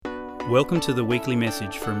Welcome to the weekly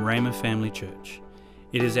message from Rhema Family Church.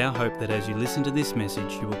 It is our hope that as you listen to this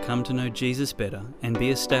message, you will come to know Jesus better and be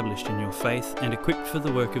established in your faith and equipped for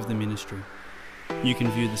the work of the ministry. You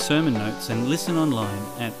can view the sermon notes and listen online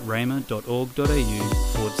at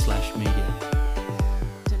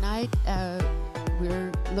rhema.org.au/media. Tonight,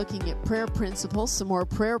 we're looking at prayer principles, some more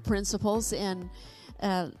prayer principles. And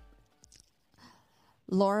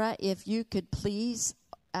Laura, if you could please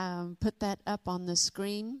put that up on the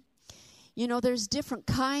screen. You know, there's different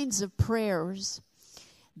kinds of prayers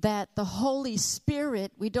that the Holy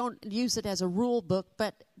Spirit, we don't use it as a rule book,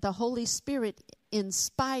 but the Holy Spirit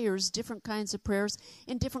inspires different kinds of prayers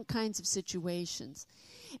in different kinds of situations.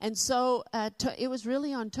 And so it was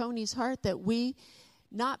really on Tony's heart that we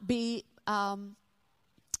not be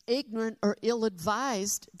ignorant or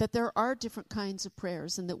ill-advised that there are different kinds of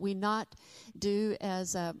prayers, and that we not do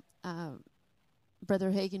as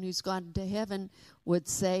Brother Hagin, who's gone to heaven, would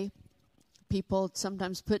say. People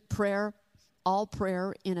sometimes put all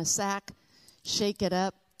prayer in a sack, shake it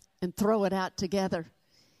up, and throw it out together,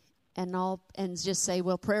 and just say,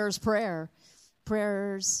 "Well, prayer is prayer."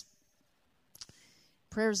 Prayer's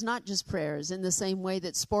not just prayers. In the same way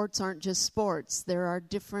that sports aren't just sports, there are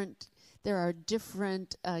different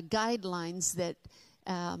guidelines that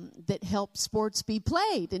help sports be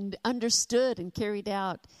played and understood and carried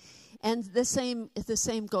out, and the same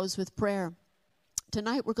goes with prayer.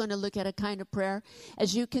 Tonight we're going to look at a kind of prayer.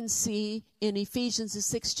 As you can see in Ephesians, the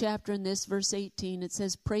 6th chapter, in this verse 18, it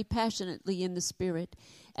says, "Pray passionately in the Spirit,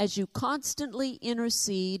 as you constantly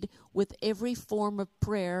intercede with every form of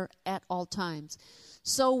prayer at all times."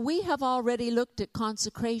 So we have already looked at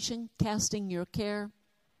consecration, casting your care.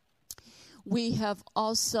 We have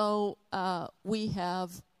also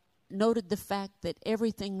noted the fact that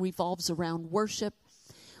everything revolves around worship.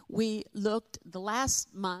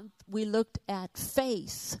 Last month, we looked at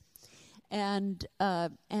faith and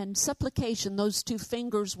supplication. Those two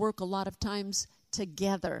fingers work a lot of times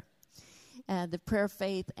together. The prayer of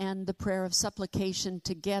faith and the prayer of supplication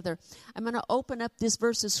together. I'm going to open up this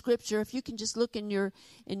verse of Scripture. If you can just look in your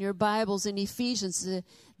Bibles in Ephesians, the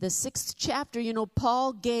 6th chapter. You know,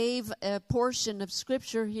 Paul gave a portion of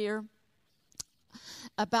Scripture here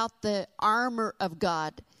about the armor of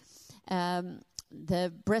God.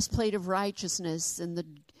 The breastplate of righteousness, and the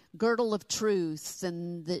girdle of truth,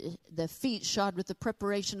 and the feet shod with the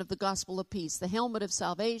preparation of the gospel of peace, the helmet of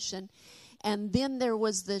salvation, and then there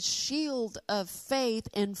was the shield of faith.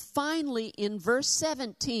 And finally, in verse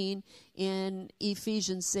 17 in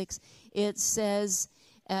Ephesians 6, it says,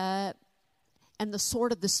 and the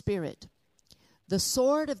sword of the Spirit. The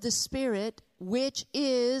sword of the Spirit, which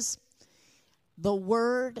is the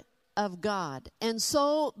Word of God. And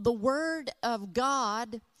so the Word of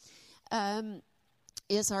God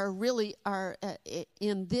is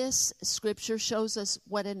in this Scripture, shows us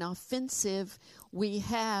what an offensive we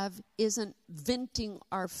have isn't venting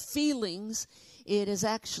our feelings. It is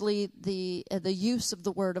actually the use of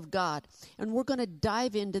the Word of God. And we're going to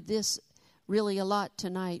dive into this really a lot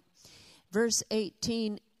tonight. Verse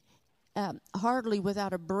 18, hardly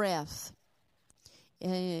without a breath.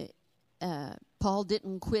 Paul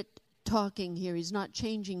didn't quit talking here. He's not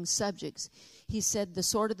changing subjects. He said the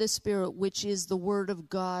sword of the Spirit, which is the Word of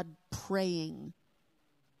God, praying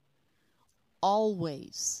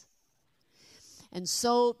always. And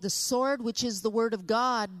so the sword, which is the Word of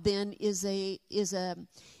God, then is a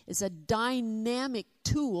dynamic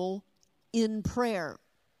tool in prayer.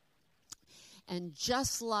 And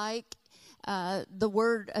just like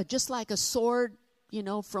just like a sword, you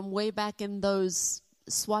know, from way back in those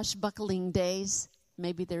swashbuckling days.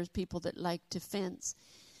 Maybe there's people that like to fence.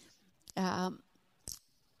 You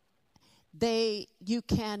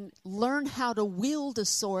can learn how to wield a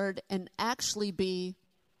sword and actually be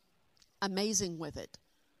amazing with it.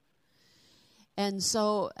 And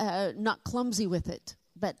so, not clumsy with it,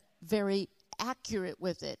 but very accurate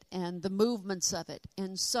with it and the movements of it.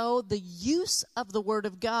 And so the use of the Word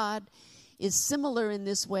of God is similar in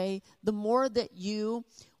this way. The more that you,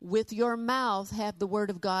 with your mouth, have the Word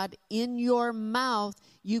of God in your mouth,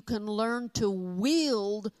 you can learn to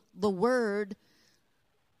wield the Word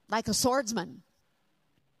like a swordsman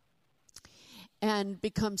and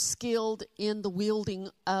become skilled in the wielding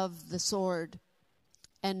of the sword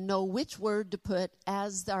and know which word to put,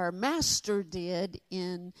 as our Master did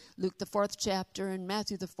in Luke the 4th chapter and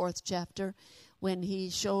Matthew the 4th chapter, when he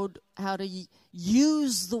showed how to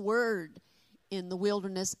use the Word in the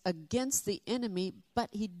wilderness against the enemy. But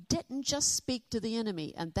he didn't just speak to the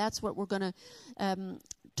enemy, and that's what we're going to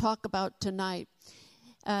talk about tonight.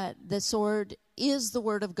 The sword is the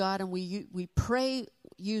Word of God, and we pray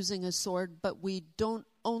using a sword, but we don't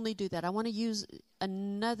only do that. I want to use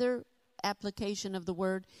another application of the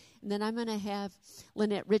word, and then I'm going to have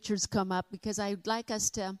Lynette Richards come up, because I'd like us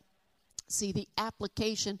to see the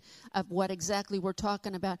application of what exactly we're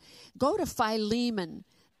talking about. Go to Philemon,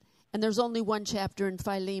 and there's only one chapter in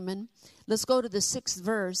Philemon. Let's go to the 6th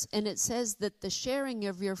verse, and it says that the sharing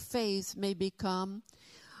of your faith may become,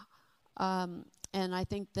 and I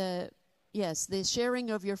think the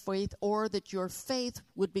sharing of your faith, or that your faith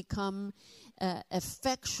would become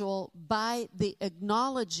effectual by the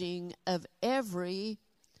acknowledging of every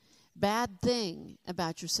bad thing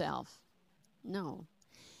about yourself. No.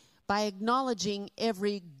 By acknowledging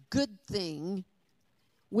every good thing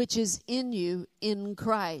which is in you in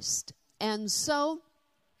Christ. And so,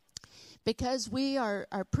 because we are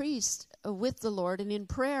priests with the Lord, and in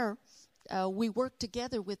prayer, we work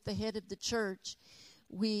together with the head of the church.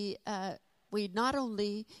 We not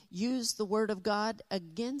only use the Word of God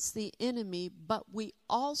against the enemy, but we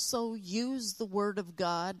also use the Word of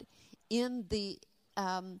God in the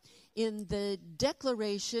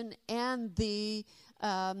declaration and the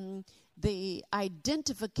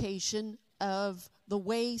identification of the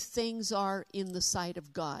way things are in the sight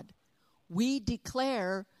of God. We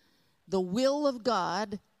declare the will of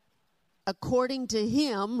God according to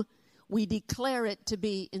Him. We declare it to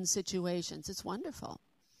be in situations. It's wonderful.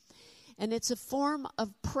 And it's a form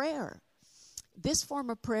of prayer. This form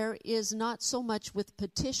of prayer is not so much with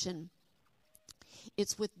petition.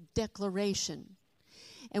 It's with declaration.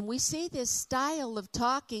 And we see this style of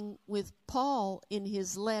talking with Paul in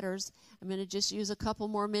his letters. I'm going to just use a couple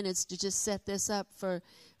more minutes to just set this up for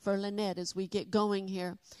Lynette as we get going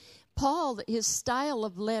here. Paul, his style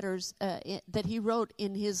of letters that he wrote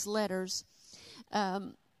in his letters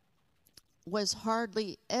was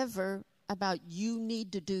hardly ever about you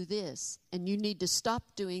need to do this and you need to stop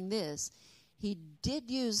doing this. He did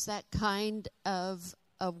use that kind of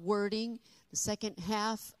wording, the second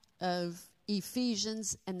half of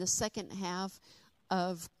Ephesians and the second half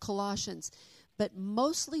of Colossians. But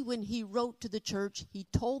mostly when he wrote to the church, he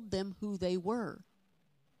told them who they were.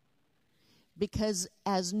 Because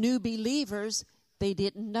as new believers, they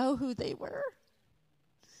didn't know who they were.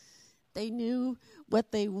 They knew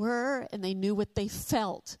what they were and they knew what they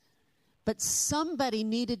felt. But somebody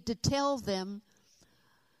needed to tell them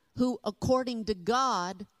who, according to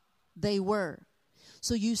God, they were.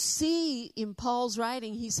 So you see in Paul's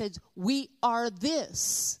writing, he says, we are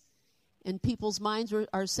this. And people's minds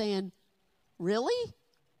are saying, really?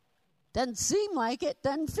 Doesn't seem like it,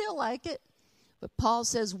 doesn't feel like it. But Paul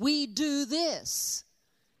says, we do this.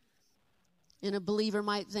 And a believer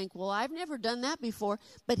might think, well, I've never done that before.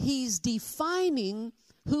 But he's defining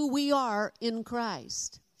who we are in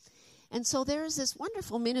Christ. And so there's this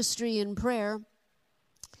wonderful ministry in prayer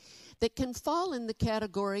that can fall in the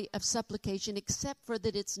category of supplication, except for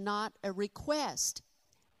that it's not a request,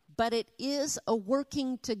 but it is a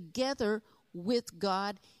working together with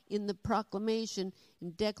God in the proclamation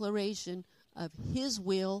and declaration of His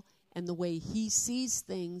will and the way He sees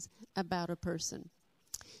things about a person.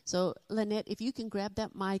 So, Lynette, if you can grab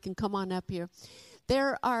that mic and come on up here.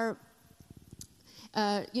 There are,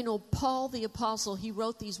 Paul the Apostle, he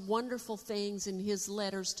wrote these wonderful things in his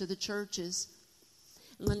letters to the churches.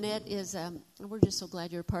 Lynette is, we're just so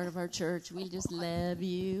glad you're a part of our church. We just love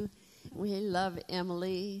you. We love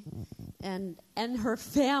Emily and her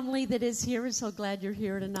family that is here. We're so glad you're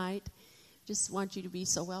here tonight. Just want you to be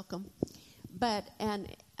so welcome.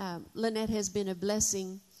 Lynette has been a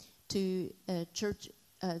blessing to church,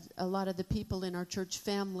 a lot of the people in our church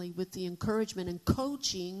family with the encouragement and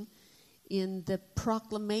coaching in the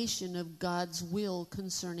proclamation of God's will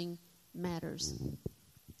concerning matters.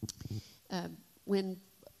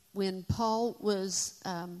 When Paul was,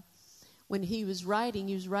 when he was writing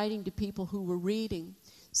to people who were reading.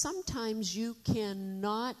 Sometimes you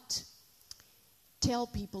cannot tell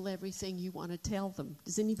people everything you want to tell them.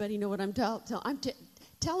 Does anybody know what I'm telling? I'm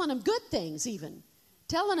telling them good things even.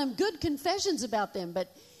 Telling them good confessions about them,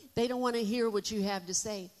 but they don't want to hear what you have to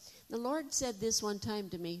say. The Lord said this one time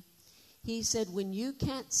to me. He said, when you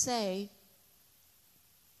can't say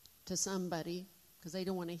to somebody, because they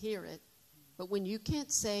don't want to hear it, but when you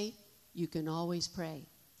can't say, you can always pray.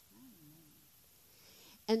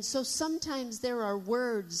 And so sometimes there are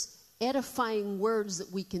words, edifying words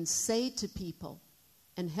that we can say to people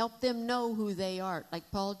and help them know who they are,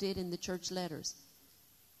 like Paul did in the church letters.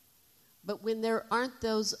 But when there aren't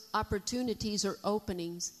those opportunities or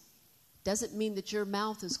openings, doesn't mean that your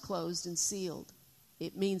mouth is closed and sealed.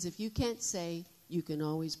 It means if you can't say, you can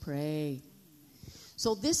always pray.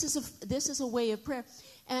 So this is a way of prayer.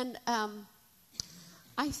 And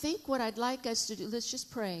I think what I'd like us to do, let's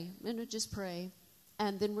just pray. I'm going to just pray.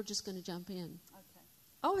 and then we're just going to jump in. Okay.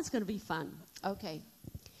 Oh, it's going to be fun. Okay.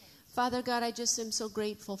 Father God, I just am so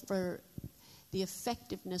grateful for the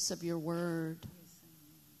effectiveness of your word.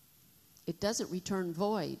 It doesn't return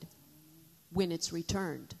void when it's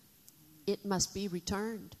returned. It must be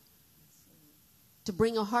returned. To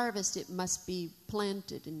bring a harvest, it must be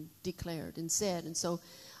planted and declared and said. And so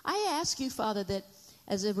I ask you, Father, that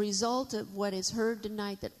as a result of what is heard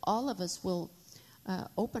tonight, that all of us will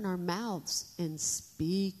open our mouths and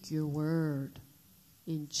speak your word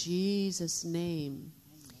in Jesus' name.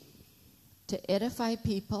 To edify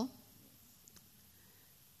people,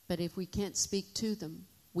 but if we can't speak to them,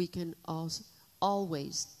 we can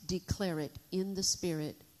always declare it in the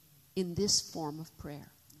Spirit in this form of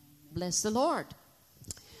prayer. Bless the Lord.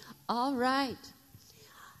 All right.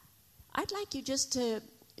 I'd like you just to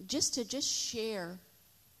share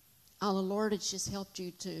how the Lord has just helped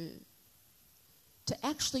you to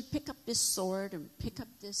actually pick up this sword and pick up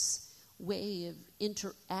this way of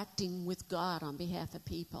interacting with God on behalf of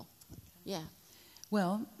people. Yeah.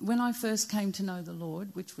 Well, when I first came to know the Lord,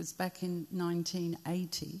 which was back in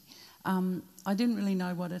 1980, I didn't really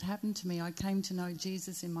know what had happened to me. I came to know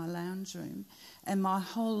Jesus in my lounge room, and my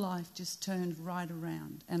whole life just turned right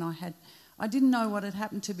around. And I didn't know what had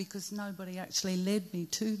happened to me because nobody actually led me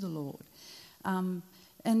to the Lord.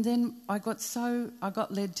 And then I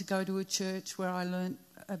got led to go to a church where I learnt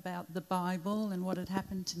about the Bible and what had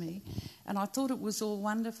happened to me. And I thought it was all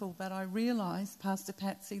wonderful, but I realised, Pastor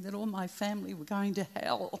Patsy, that all my family were going to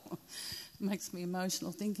hell. It makes me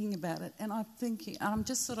emotional thinking about it. And I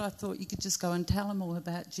thought you could just go and tell them all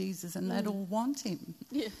about Jesus and they'd all want him.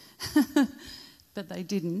 Yeah. But they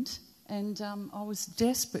didn't. And I was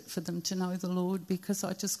desperate for them to know the Lord because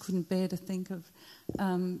I just couldn't bear to think of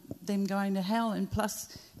them going to hell. And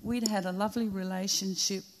plus, we'd had a lovely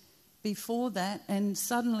relationship before that, and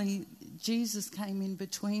suddenly Jesus came in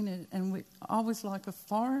between it, and I was like a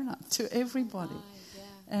foreigner to everybody.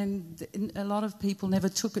 And a lot of people never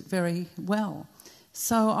took it very well.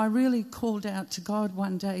 So I really called out to God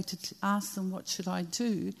one day to ask them, what should I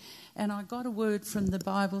do? And I got a word from the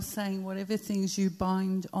Bible saying, whatever things you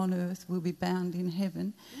bind on earth will be bound in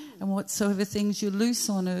heaven, and whatsoever things you loose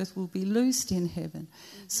on earth will be loosed in heaven.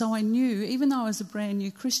 So I knew, even though I was a brand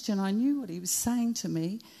new Christian, I knew what he was saying to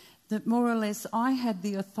me, that more or less I had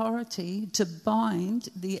the authority to bind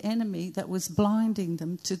the enemy that was blinding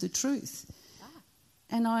them to the truth.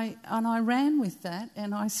 And I ran with that,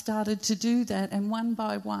 and I started to do that, and one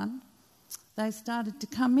by one they started to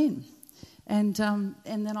come in. And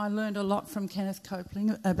then I learned a lot from Kenneth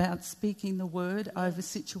Copeland about speaking the word over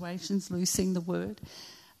situations, loosing the word.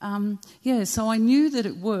 So I knew that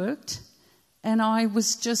it worked, and I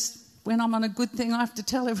was just, when I'm on a good thing, I have to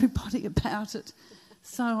tell everybody about it.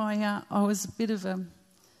 So I was a bit of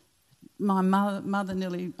my mother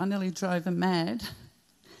nearly drove her mad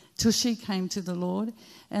till she came to the Lord,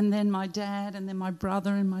 and then my dad, and then my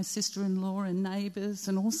brother and my sister-in-law and neighbours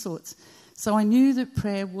and all sorts. So I knew that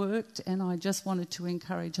prayer worked, and I just wanted to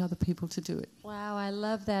encourage other people to do it. Wow, I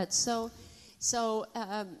love that. So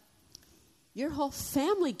your whole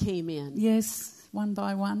family came in. Yes, one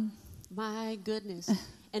by one. My goodness.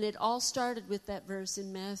 And it all started with that verse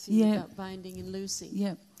in Matthew about binding and loosing.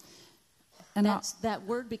 Yeah. And that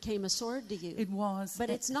word became a sword to you. It was. But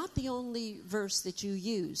it's not the only verse that you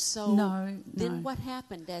use. So then what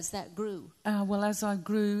happened as that grew? Well, as I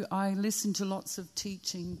grew, I listened to lots of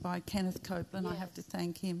teaching by Kenneth Copeland. Yes. I have to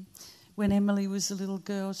thank him. When Emily was a little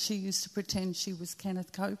girl, she used to pretend she was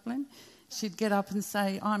Kenneth Copeland. She'd get up and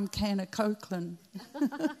say, "I'm Kenneth Copeland."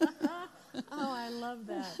 Oh, I love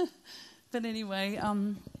that. But anyway,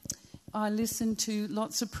 I listened to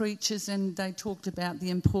lots of preachers, and they talked about the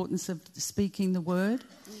importance of speaking the word.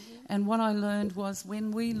 Mm-hmm. And what I learned was,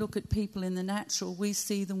 when we look at people in the natural, we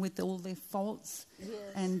see them with all their faults,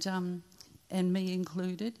 and me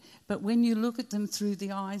included. But when you look at them through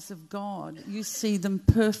the eyes of God, you see them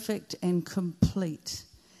perfect and complete.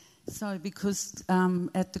 So because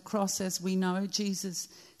at the cross, as we know, Jesus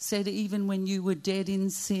said, even when you were dead in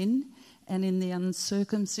sin and in the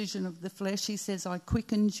uncircumcision of the flesh, he says, I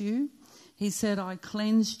quickened you. He said, I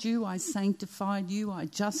cleansed you, I sanctified you, I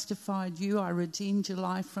justified you, I redeemed your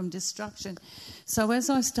life from destruction. So as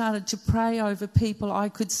I started to pray over people, I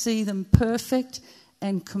could see them perfect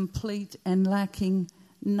and complete and lacking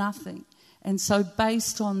nothing. And so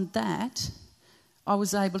based on that, I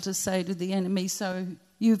was able to say to the enemy, so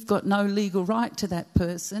you've got no legal right to that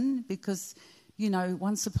person, because, you know,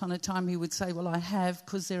 once upon a time he would say, well, I have,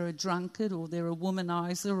 because they're a drunkard or they're a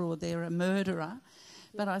womanizer or they're a murderer.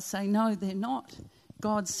 But I say, no, they're not.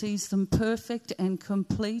 God sees them perfect and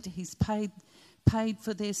complete. He's paid paid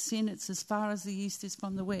for their sin. It's as far as the east is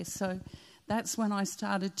from the west. So that's when I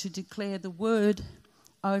started to declare the word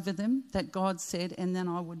over them that God said, and then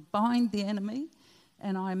I would bind the enemy,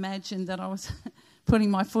 and I imagined that I was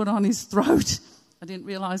putting my foot on his throat. I didn't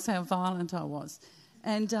realise how violent I was.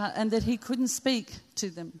 And that he couldn't speak to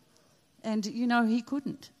them. And, you know, he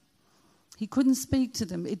couldn't. He couldn't speak to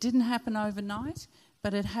them. It didn't happen overnight,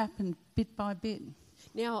 but it happened bit by bit.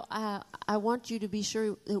 Now, I want you to be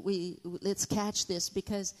sure that let's catch this,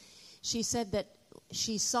 because she said that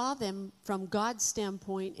she saw them from God's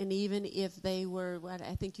standpoint, and even if they were, what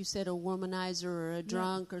I think you said, a womanizer or a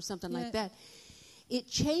drunk or something like that, it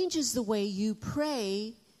changes the way you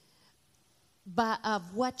pray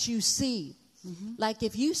of what you see. Mm-hmm. Like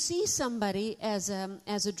if you see somebody as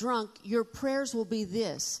a drunk, your prayers will be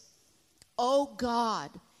this: oh God,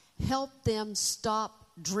 help them stop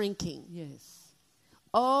drinking. Yes.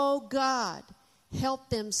 Oh God, help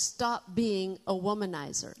them stop being a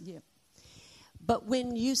womanizer. Yep. But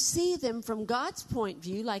when you see them from God's point of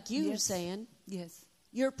view, like you were saying,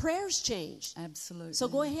 your prayers change. Absolutely. So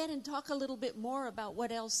go ahead and talk a little bit more about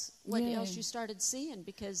what else you started seeing,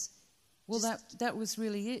 because... Well, that was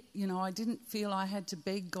really it. You know, I didn't feel I had to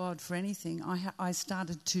beg God for anything. I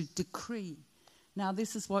started to decree. Now,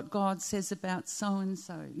 this is what God says about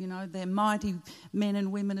so-and-so. You know, they're mighty men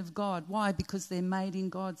and women of God. Why? Because they're made in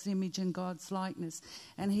God's image and God's likeness.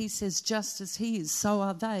 And he says, just as he is, so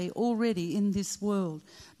are they already in this world.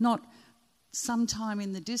 Not sometime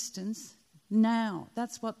in the distance, now.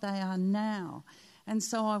 That's what they are now. And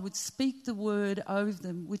so I would speak the word over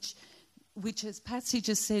them, which as Patsy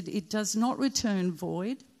just said, it does not return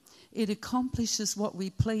void. It accomplishes what we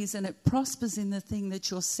please, and it prospers in the thing that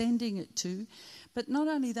you're sending it to. But not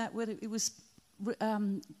only that, it was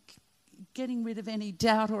getting rid of any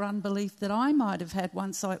doubt or unbelief that I might have had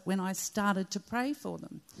when I started to pray for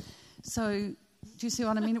them. So, do you see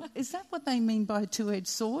what I mean? Is that what they mean by a two-edged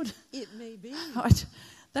sword? It may be.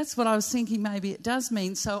 That's what I was thinking maybe it does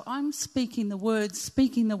mean. So I'm speaking the word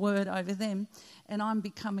over them, and I'm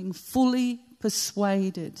becoming fully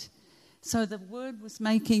persuaded. So the word was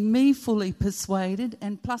making me fully persuaded,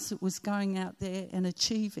 and plus it was going out there and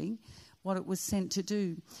achieving what it was sent to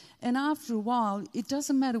do. And after a while, it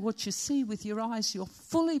doesn't matter what you see with your eyes, you're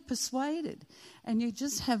fully persuaded. And you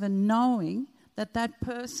just have a knowing that that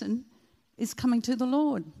person is coming to the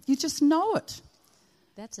Lord. You just know it.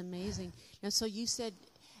 That's amazing. Now, so you said,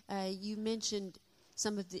 you mentioned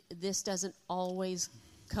some of this doesn't always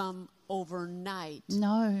come overnight.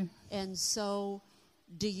 No. And so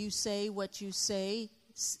do you say what you say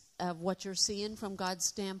of what you're seeing from God's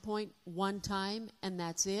standpoint one time and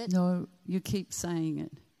that's it? No, you keep saying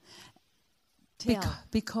it.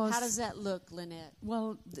 Because how does that look, Lynette?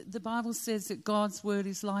 Well, the Bible says that God's word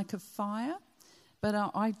is like a fire, but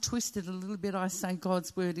I twist it a little bit. I say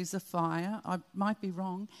God's word is a fire. I might be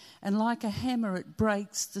wrong. And like a hammer, it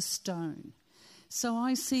breaks the stone. So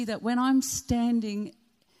I see that when I'm standing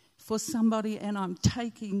for somebody and I'm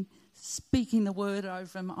speaking the word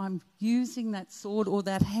over them, I'm using that sword or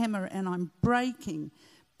that hammer and I'm breaking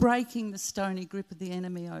the stony grip of the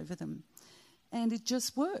enemy over them. And it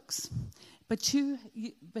just works. But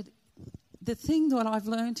the thing that I've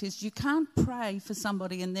learned is you can't pray for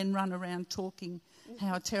somebody and then run around talking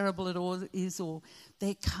how terrible it all is or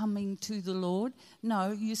they're coming to the Lord.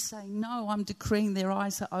 No, you say, no, I'm decreeing their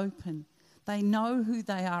eyes are open. They know who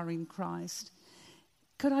they are in Christ.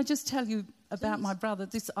 Could I just tell you about my brother?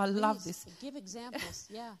 I love this. Give examples,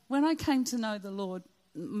 yeah. When I came to know the Lord,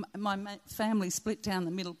 my family split down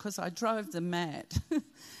the middle because I drove them mad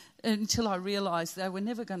until I realised they were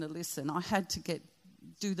never going to listen. I had to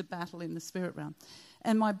do the battle in the spirit realm.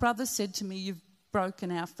 And my brother said to me, you've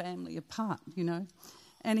broken our family apart, you know.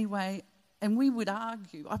 Anyway, and we would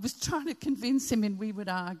argue. I was trying to convince him and we would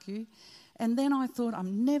argue. And then I thought,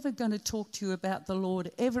 I'm never going to talk to you about the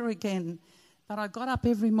Lord ever again. But I got up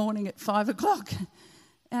every morning at 5 o'clock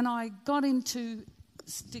and I got into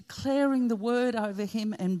declaring the word over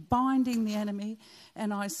him and binding the enemy.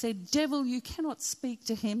 And I said, devil, you cannot speak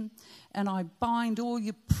to him. And I bind all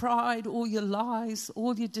your pride, all your lies,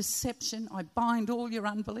 all your deception. I bind all your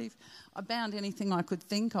unbelief. I bound anything I could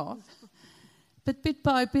think of. But bit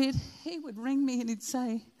by bit, he would ring me and he'd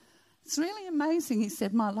say, it's really amazing. He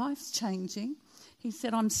said, my life's changing. He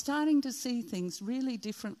said, I'm starting to see things really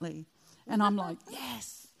differently. And I'm like,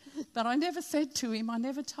 yes. But I never said to him, I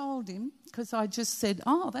never told him, because I just said,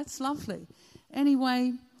 oh, that's lovely.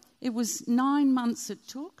 Anyway, it was 9 months it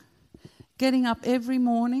took, getting up every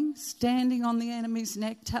morning, standing on the enemy's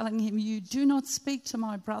neck, telling him, you do not speak to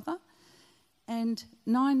my brother. And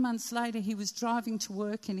 9 months later, he was driving to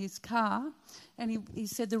work in his car, and he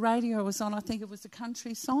said the radio was on. I think it was a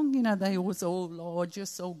country song. You know, they always, oh, Lord, you're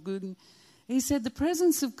so good. And he said the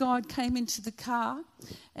presence of God came into the car,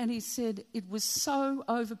 and he said it was so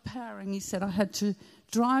overpowering. He said I had to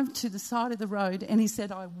drive to the side of the road, and he said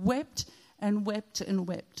I wept and wept and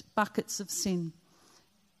wept, buckets of sin.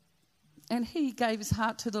 And he gave his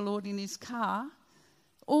heart to the Lord in his car,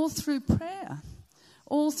 all through prayer,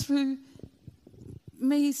 all through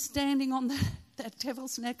me standing on that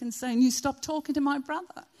devil's neck and saying, you stop talking to my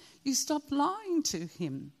brother. You stop lying to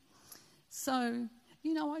him. So,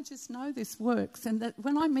 you know, I just know this works. And that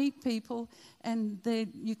when I meet people and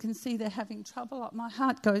you can see they're having trouble, my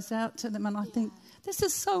heart goes out to them and I think, this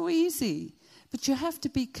is so easy. But you have to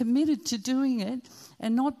be committed to doing it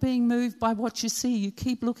and not being moved by what you see. You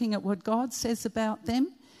keep looking at what God says about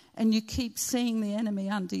them and you keep seeing the enemy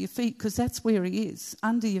under your feet, because that's where he is,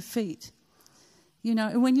 under your feet. You know,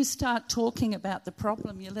 and when you start talking about the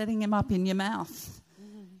problem, you're letting him up in your mouth.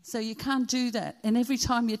 So you can't do that. And every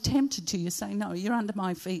time you're tempted to, you say, no, you're under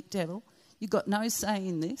my feet, devil. You've got no say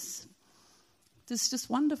in this. It's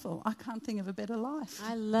just wonderful. I can't think of a better life.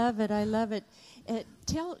 I love it. I love it.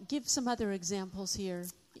 Give some other examples here.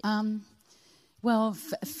 Well,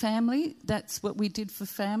 family, that's what we did for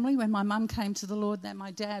family. When my mum came to the Lord,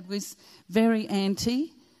 my dad was very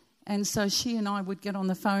anti. And so she and I would get on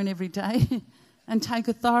the phone every day and take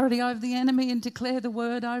authority over the enemy and declare the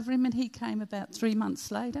word over him. And he came about 3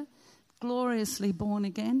 months later, gloriously born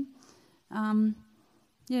again.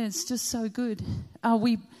 It's just so good.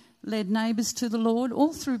 We led neighbours to the Lord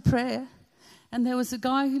all through prayer. And there was a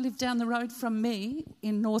guy who lived down the road from me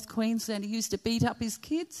in North Queensland. He used to beat up his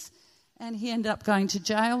kids and he ended up going to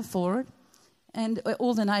jail for it. And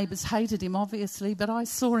all the neighbours hated him, obviously, but I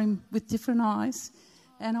saw him with different eyes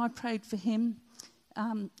and I prayed for him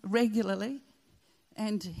regularly.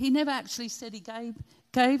 And he never actually said he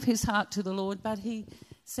gave his heart to the Lord, but he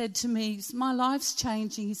said to me, my life's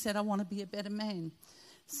changing. He said, I want to be a better man.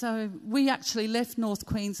 So we actually left North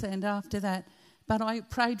Queensland after that, but I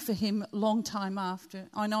prayed for him a long time after.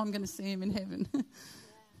 I know I'm going to see him in heaven.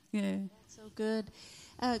 Yeah. That's so good.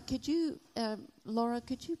 Could you, Laura,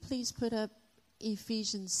 could you please put up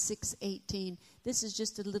Ephesians 6:18? This is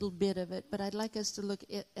just a little bit of it, but I'd like us to look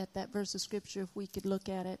at that verse of Scripture if we could look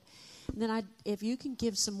at it. And then if you can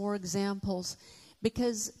give some more examples,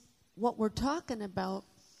 because what we're talking about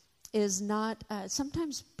is not,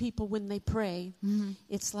 sometimes people when they pray,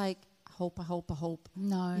 it's like, I hope.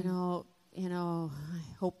 No. You know, I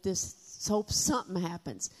hope something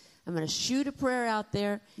happens. I'm going to shoot a prayer out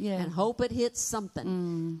there and hope it hits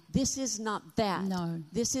something. This is not that. No.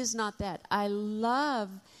 This is not that. I love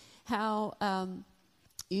how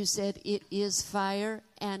you said it is fire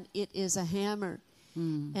and it is a hammer.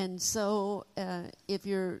 And so if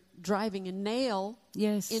you're driving a nail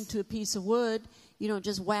into a piece of wood, you don't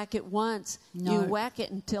just whack it once. No. You whack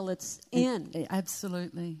it until it's in.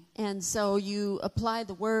 Absolutely. And so you apply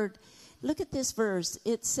the word. Look at this verse.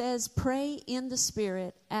 It says, pray in the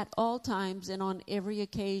Spirit at all times and on every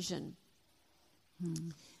occasion.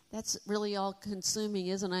 That's really all-consuming,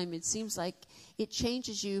 isn't it? I mean, it seems like it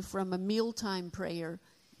changes you from a mealtime prayer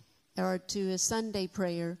or to a Sunday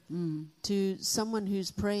prayer to someone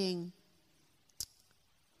who's praying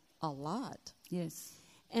a lot. Yes.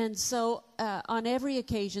 And so on every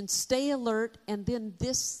occasion, stay alert. And then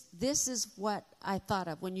this is what I thought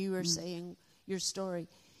of when you were saying your story.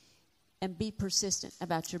 And be persistent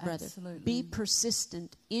about your brother. Absolutely. Be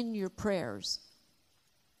persistent in your prayers.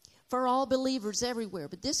 For all believers everywhere.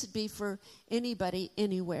 But this would be for anybody,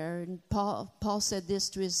 anywhere. And Paul said this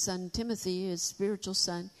to his son Timothy, his spiritual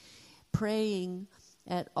son. Praying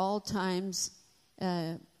at all times,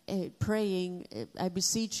 praying, I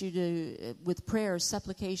beseech you to, with prayers,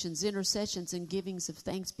 supplications, intercessions, and givings of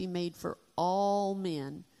thanks be made for all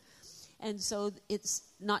men. And so it's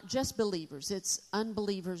not just believers, it's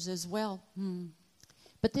unbelievers as well.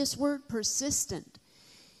 But this word persistent,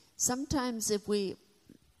 sometimes if we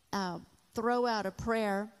throw out a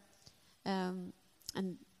prayer and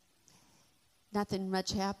nothing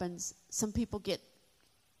much happens, some people get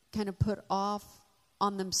kind of put off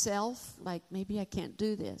on themselves, like maybe I can't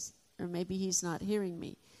do this, or maybe he's not hearing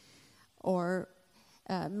me, or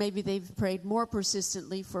maybe they've prayed more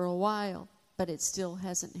persistently for a while, but it still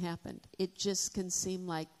hasn't happened. It just can seem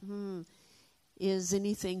like, is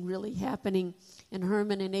anything really happening? And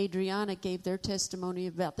Herman and Adriana gave their testimony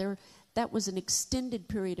about that was an extended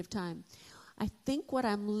period of time. I think what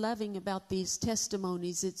I'm loving about these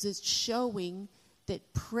testimonies is it's showing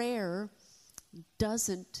that prayer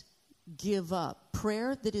doesn't give up.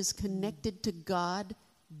 Prayer that is connected to God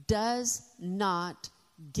does not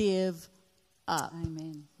give up.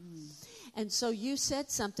 Amen. And so you said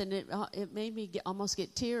something, it made me almost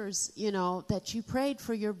get tears, that you prayed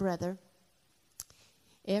for your brother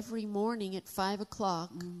every morning at 5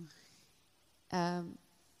 o'clock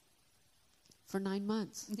for 9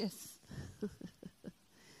 months. Yes.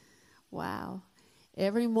 Wow.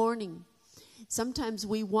 Every morning. Sometimes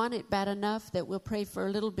we want it bad enough that we'll pray for a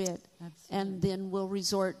little bit. Absolutely. And then we'll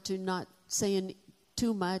resort to not saying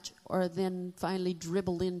too much, or then finally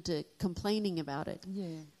dribble into complaining about it.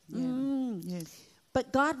 Yeah. Yes.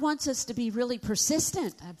 But God wants us to be really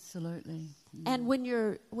persistent. Absolutely. And when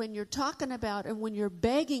you're talking about and when you're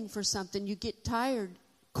begging for something, you get tired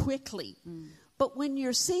quickly. But when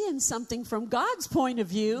you're seeing something from God's point of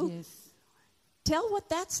view, Yes. tell what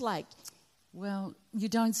that's like. Well, you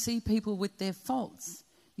don't see people with their faults.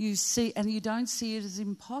 You don't see it as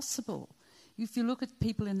impossible. If you look at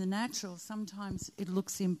people in the natural, sometimes it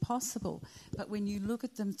looks impossible. But when you look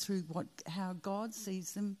at them through how God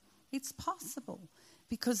sees them, it's possible.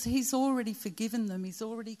 Because He's already forgiven them. He's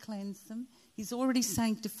already cleansed them. He's already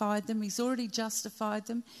sanctified them. He's already justified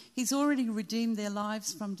them. He's already redeemed their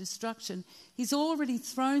lives from destruction. He's already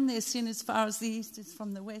thrown their sin as far as the east is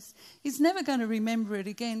from the west. He's never going to remember it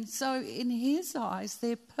again. So in His eyes,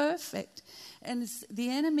 they're perfect. And the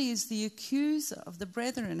enemy is the accuser of the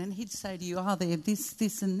brethren. And he'd say to you, they're this,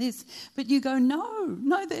 this and this. But you go, no,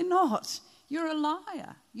 they're not. You're a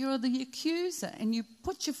liar. You're the accuser. And you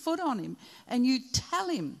put your foot on him and you tell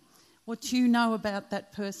him what you know about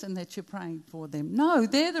that person that you're praying for them. No,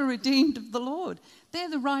 they're the redeemed of the Lord. They're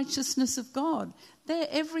the righteousness of God. They're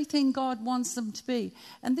everything God wants them to be.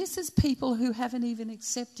 And this is people who haven't even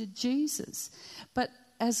accepted Jesus. But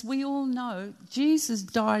as we all know, Jesus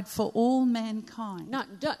died for all mankind.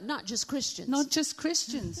 Not just Christians. Not just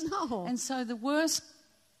Christians. No. And so the worst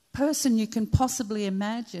person you can possibly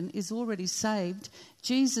imagine is already saved.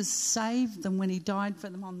 Jesus saved them when He died for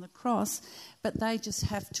them on the cross, but they just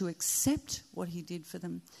have to accept what He did for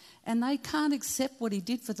them. And they can't accept what He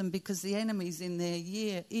did for them because the enemy's in their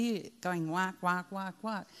ear going whack, whack, whack,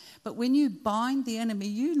 whack. But when you bind the enemy,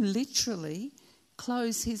 you literally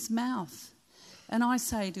close his mouth. And I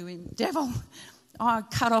say to him, devil, I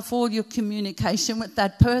cut off all your communication with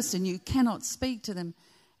that person. You cannot speak to them.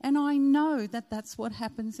 And I know that that's what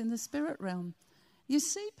happens in the spirit realm. You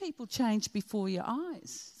see people change before your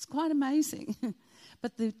eyes. It's quite amazing.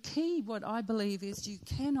 But the key, what I believe, is you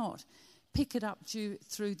cannot pick it up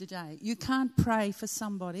through the day. You can't pray for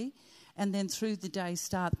somebody and then through the day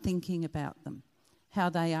start thinking about them, how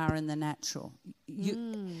they are in the natural.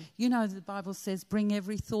 You know, the Bible says, bring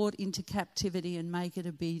every thought into captivity and make it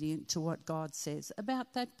obedient to what God says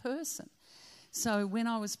about that person. So when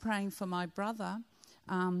I was praying for my brother,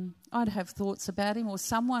 I'd have thoughts about him, or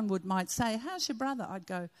someone might say, how's your brother? I'd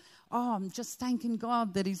go, I'm just thanking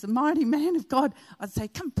God that he's a mighty man of God. I'd say,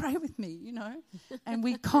 come pray with me, And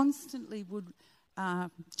we constantly would I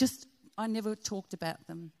never talked about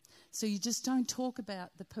them. So you just don't talk about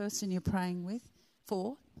the person you're praying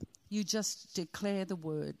for. You just declare the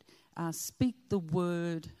word. Speak the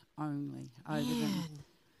word only over them.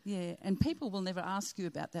 Yeah, and people will never ask you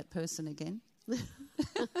about that person again.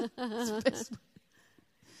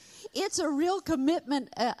 It's a real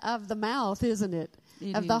commitment of the mouth, isn't it?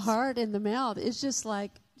 Of the heart and the mouth. It's just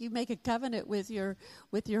like you make a covenant with your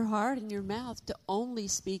heart and your mouth to only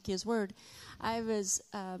speak His word. I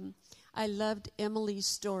loved Emily's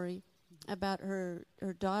story about her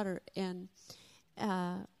daughter, and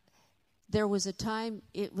there was a time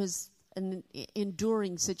it was an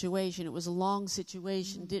enduring situation. It was a long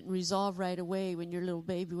situation. Didn't resolve right away when your little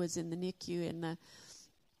baby was in the NICU,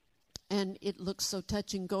 and it looked so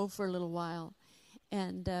touch and go for a little while,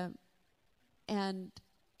 and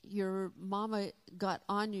your mama got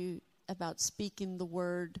on you about speaking the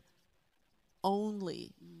word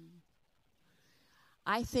only.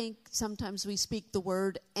 I think sometimes we speak the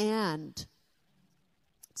word and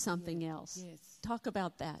something else. Yes. Talk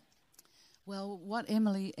about that. Well, what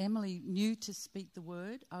Emily knew to speak the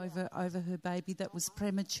word over her baby that was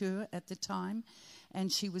premature at the time,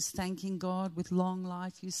 and she was thanking God with long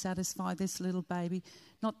life. You satisfy this little baby,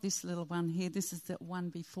 not this little one here. This is the one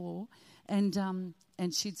before, and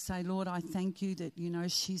she'd say, Lord, I thank you that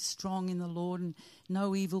she's strong in the Lord and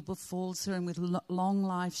no evil befalls her, and with long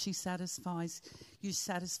life she satisfies. You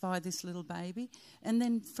satisfy this little baby, and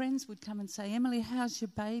then friends would come and say, Emily, how's your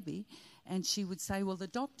baby? And she would say, well, the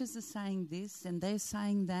doctors are saying this and they're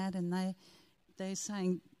saying that, and they're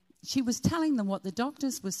saying, she was telling them what the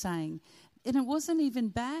doctors were saying. And it wasn't even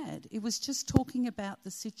bad. It was just talking about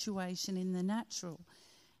the situation in the natural.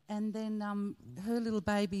 And then her little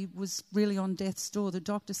baby was really on death's door. The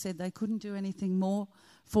doctor said they couldn't do anything more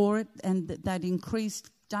for it, and that they'd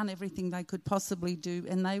done everything they could possibly do,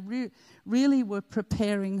 and they really were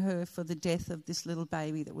preparing her for the death of this little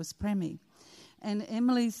baby that was Premi. And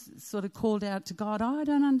Emily sort of called out to God, I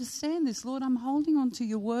don't understand this, Lord. I'm holding on to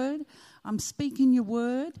your word. I'm speaking your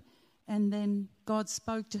word. And then God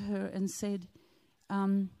spoke to her and said,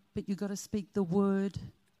 but you've got to speak the word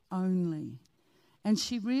only. And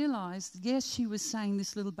she realised, yes, she was saying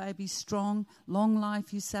this little baby's strong, long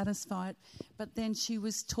life, you satisfy it. But then she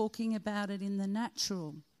was talking about it in the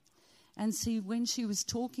natural. And see, when she was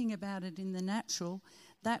talking about it in the natural,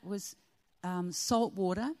 that was salt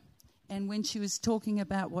water. And when she was talking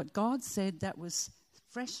about what God said, that was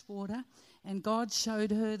fresh water. And God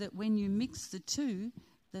showed her that when you mix the two,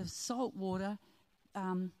 the salt water,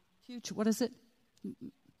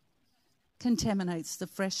 contaminates the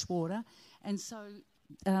fresh water. And so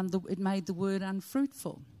it made the word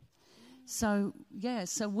unfruitful. So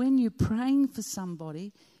when you're praying for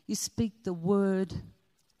somebody, you speak the word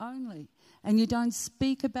only. And you don't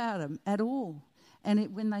speak about them at all.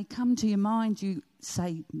 And when they come to your mind, you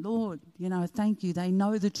say, Lord, thank you. They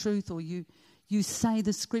know the truth. Or you say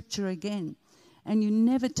the scripture again. And you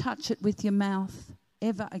never touch it with your mouth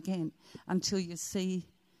ever again until you see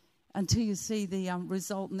the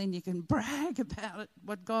result. And then you can brag about it,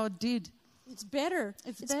 what God did. It's better.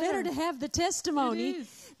 It's better to have the testimony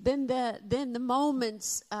than the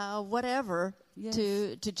moments, whatever, yes,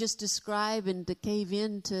 to just describe and to cave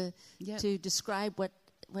in to describe what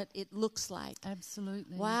it looks like.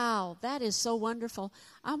 Absolutely. Wow, that is so wonderful.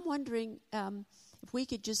 I'm wondering if we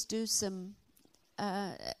could just do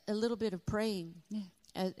a little bit of praying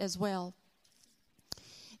as well.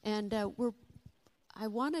 And I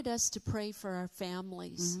wanted us to pray for our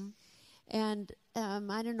families. Mm-hmm. And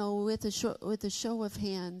I don't know, with a show of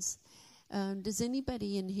hands, does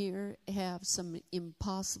anybody in here have some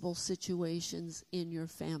impossible situations in your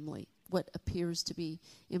family? What appears to be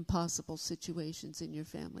impossible situations in your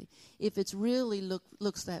family? If it's really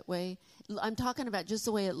looks that way, I'm talking about just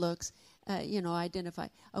the way it looks, identify.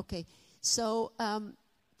 Okay, so,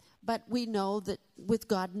 but we know that with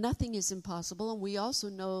God nothing is impossible, and we also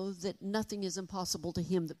know that nothing is impossible to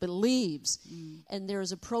him that believes. And there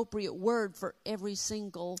is appropriate word for every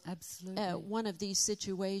single one of these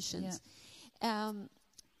situations. Yeah.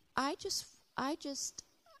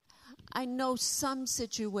 I know some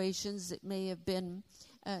situations that may have been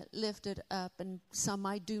lifted up, and some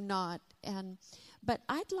I do not. But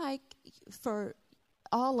I'd like for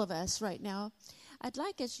all of us right now, I'd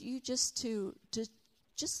like you just to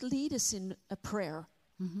just lead us in a prayer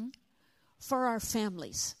for our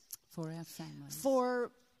families. For our families.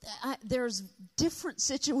 There's different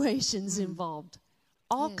situations involved,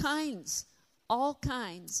 all kinds.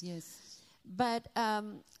 Yes. But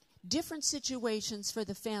different situations for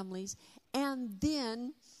the families, and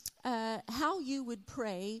then how you would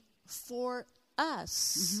pray for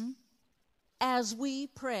us as we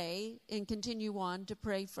pray and continue on to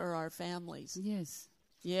pray for our families. Yes.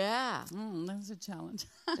 Yeah. That's a challenge.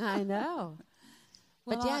 I know.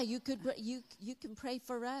 But you can pray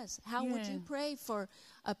for us. How would you pray for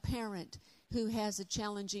a parent who has a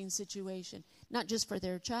challenging situation? Not just for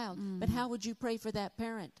their child, but how would you pray for that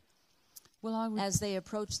parent? Well, I would, as they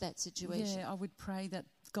approach that situation. Yeah, I would pray that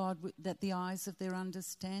that the eyes of their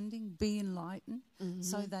understanding be enlightened,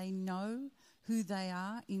 so they know who they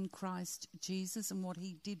are in Christ Jesus and what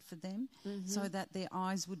he did for them, so that their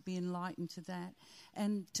eyes would be enlightened to that.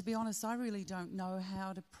 And to be honest, I really don't know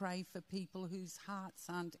how to pray for people whose hearts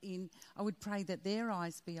aren't in. I would pray that their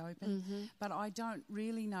eyes be open, but I don't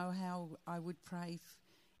really know how I would pray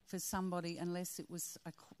for somebody unless it was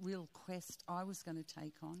a real quest I was going to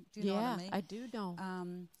take on. Do you know what I mean? I do know.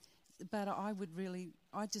 But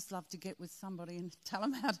I just love to get with somebody and tell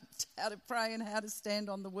them how to pray and how to stand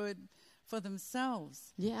on the word for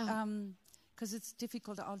themselves. Yeah. Because it's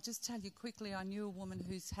difficult. I'll just tell you quickly, I knew a woman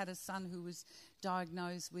who's had a son who was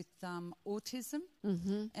diagnosed with autism.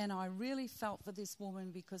 And I really felt for this woman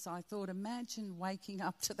because I thought, imagine waking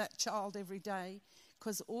up to that child every day,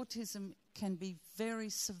 because autism can be very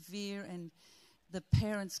severe and the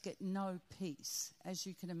parents get no peace, as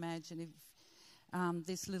you can imagine. If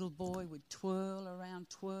this little boy would twirl around,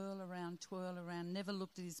 never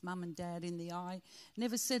looked at his mum and dad in the eye,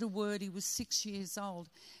 never said a word. He was 6 years old.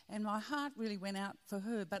 And my heart really went out for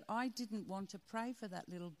her, but I didn't want to pray for that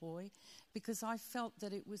little boy because I felt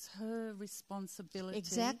that it was her responsibility.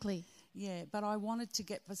 Exactly. Yeah, but I wanted to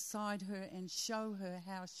get beside her and show her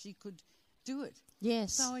how she could do it.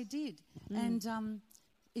 Yes. So I did. And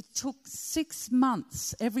it took 6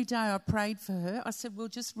 months. Every day I prayed for her. I said, we'll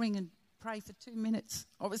just ring and pray for 2 minutes.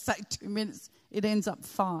 I would say 2 minutes. It ends up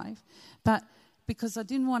 5. But because I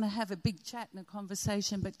didn't want to have a big chat and a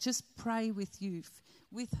conversation, but just pray with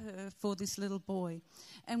her for this little boy.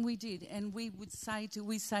 And we did. And we say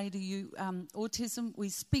to you, autism, we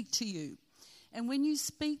speak to you. And when you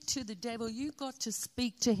speak to the devil, you got to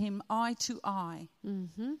speak to him eye to eye.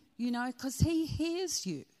 Mm-hmm. You know, because he hears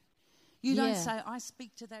you. You don't say, I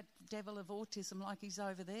speak to that devil of autism like he's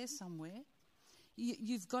over there somewhere.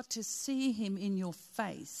 You've got to see him in your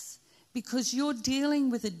face because you're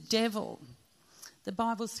dealing with a devil. The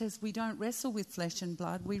Bible says we don't wrestle with flesh and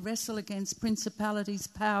blood. We wrestle against principalities,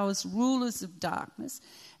 powers, rulers of darkness,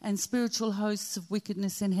 and spiritual hosts of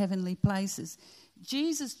wickedness in heavenly places.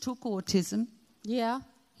 Jesus took autism. Yeah.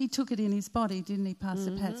 He took it in his body, didn't he,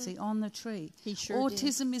 Pastor Patsy, on the tree. He sure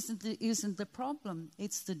Autism isn't the problem.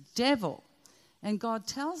 It's the devil. And God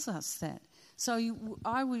tells us that. So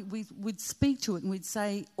we would speak to it and we'd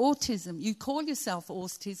say, autism, you call yourself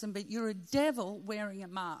autism, but you're a devil wearing a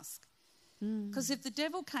mask. Because if the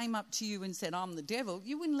devil came up to you and said, I'm the devil,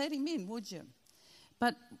 you wouldn't let him in, would you?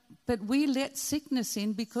 But we let sickness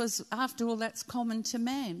in because, after all, that's common to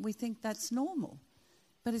man. We think that's normal.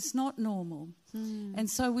 But it's not normal. And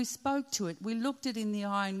so we spoke to it. We looked it in the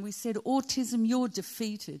eye and we said, autism, you're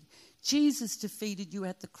defeated. Jesus defeated you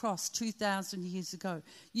at the cross 2,000 years ago.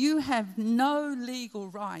 You have no legal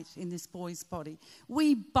right in this boy's body.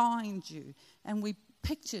 We bind you. And we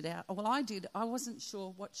pictured out. Well, I did. I wasn't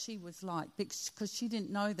sure what she was like because she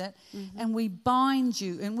didn't know that. And we bind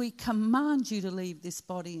you and we command you to leave this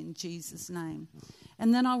body in Jesus' name.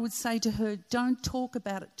 And then I would say to her, don't talk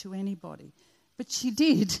about it to anybody. But she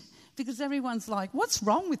did, because everyone's like, what's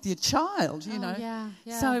wrong with your child, you know? Yeah.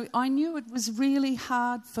 So I knew it was really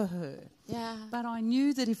hard for her. Yeah. But I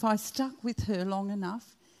knew that if I stuck with her long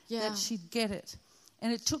enough, Yeah. that she'd get it.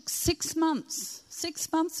 And it took 6 months.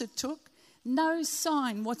 6 months it took. No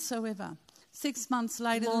sign whatsoever. 6 months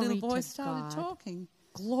later, Glory the little boy to started God. talking.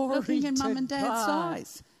 Glory Looking in to Mum and Dad's God.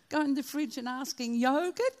 eyes. Going in the fridge and asking,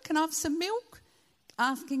 yogurt, can I have some milk?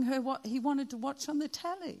 Asking her what he wanted to watch on the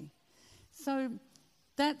telly. So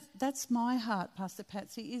that's my heart, Pastor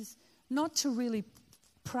Patsy, is not to really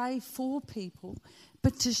pray for people,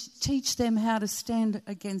 but to teach them how to stand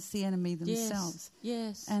against the enemy themselves.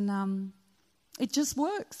 Yes. And it just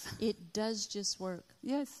works. It does just work.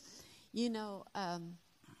 Yes. You know,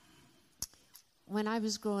 when I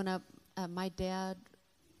was growing up, my dad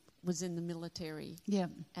was in the military. Yeah.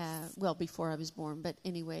 Well, before I was born, but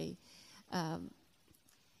anyway.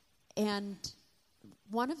 And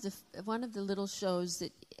one of the little shows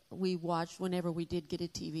that we watched whenever we did get a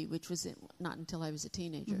TV, which was not until I was a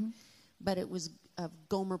teenager, but it was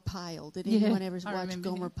Gomer Pyle. Did anyone ever watch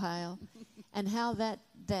Gomer Pyle? And how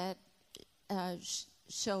that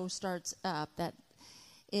show starts up, that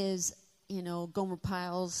is, you know, Gomer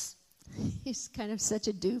Pyle's, he's kind of such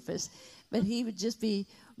a doofus, but he would just be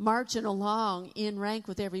marching along in rank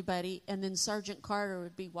with everybody, and then Sergeant Carter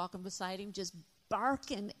would be walking beside him, just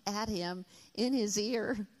barking at him in his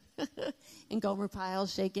ear. And Gomer Pyle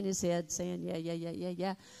shaking his head, saying,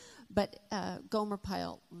 yeah. But Gomer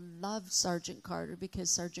Pyle loved Sergeant Carter because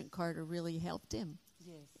Sergeant Carter really helped him.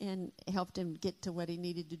 Yes. And helped him get to what he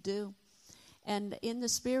needed to do. And in the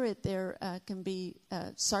spirit, there can be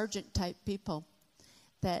sergeant-type people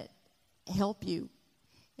that help you.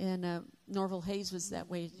 And Norval Hayes was that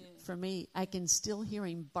way for me. I can still hear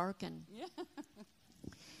him barking. Yeah.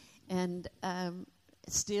 And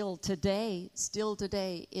still today,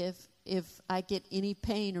 if I get any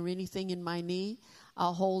pain or anything in my knee,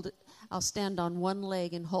 I'll stand on one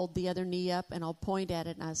leg and hold the other knee up, and I'll point at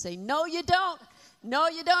it, and I'll say, no, you don't. No,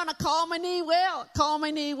 you don't. I call my knee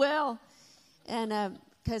well. And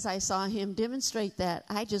because I saw him demonstrate that,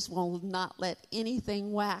 I just will not let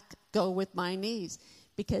anything whack go with my knees.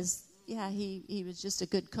 Because, he was just a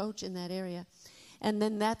good coach in that area. And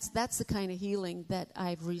then that's the kind of healing that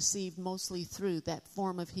I've received mostly through that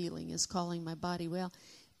form of healing, is calling my body well,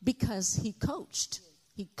 because he coached.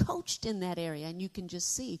 He coached in that area, and you can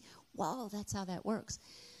just see, wow, that's how that works.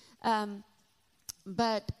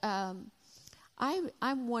 But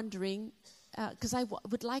I'm wondering, because I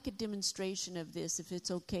would like a demonstration of this, if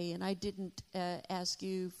it's okay, and I didn't ask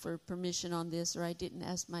you for permission on this, or I didn't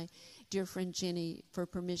ask my dear friend Jenny for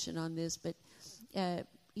permission on this, but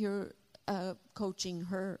you're coaching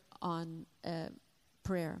her on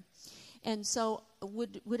prayer. And so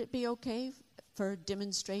would it be okay for a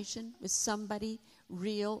demonstration with somebody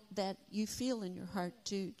real that you feel in your heart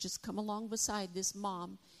to just come along beside this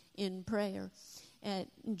mom in prayer?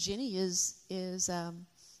 Jenny is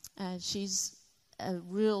she's a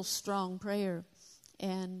real strong prayer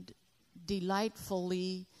and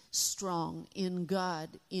delightfully strong in God,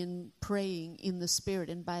 in praying in the Spirit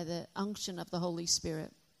and by the unction of the Holy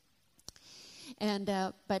Spirit. And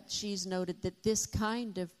but she's noted that this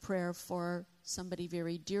kind of prayer for somebody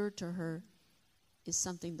very dear to her is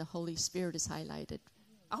something the Holy Spirit has highlighted.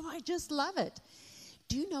 Oh, I just love it.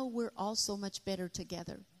 Do you know we're all so much better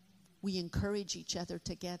together? We encourage each other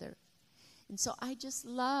together. And so I just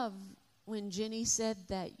love when Jenny said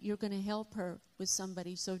that you're going to help her with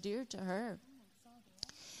somebody so dear to her.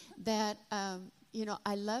 That,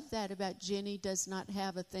 I love that about Jenny does not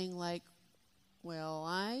have a thing like, well,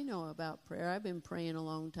 I know about prayer. I've been praying a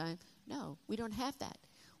long time. No, we don't have that.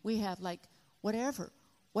 We have like whatever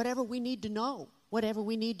we need to know, whatever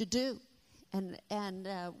we need to do, and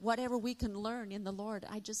whatever we can learn in the Lord.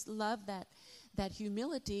 I just love that. That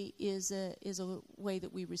humility is a way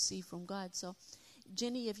that we receive from God. So,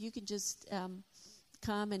 Jenny, if you can just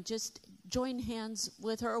come and just join hands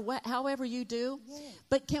with her, however you do. Yeah.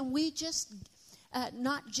 But can we just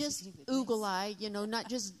not just oogle eye, not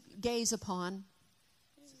just gaze upon.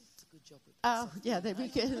 It's a good job with Oh, yeah,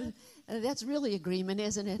 that's really agreement,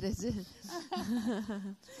 isn't it?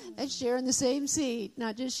 It's sharing the same seat,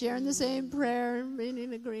 not just sharing the same prayer and being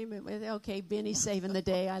in agreement with. Okay, Benny's saving the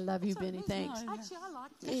day. I love you, Benny. Thanks. Actually, I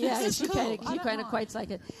like that. Yeah, she kind of quite like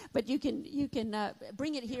it. But you can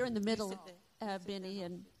bring it here in the middle, Benny,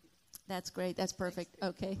 and that's great. That's perfect.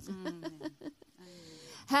 Okay.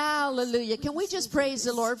 Hallelujah. Can we just praise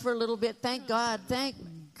the Lord for a little bit? Thank God. Thank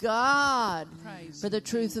God for the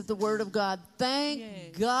truth of the Word of God.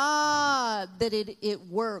 Thank God that it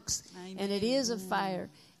works. Amen. And it is a fire.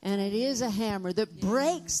 And it is a hammer that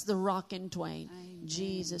breaks the rock in twain. In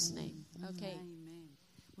Jesus' name. Okay. Amen.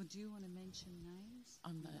 Well, do you want to mention names?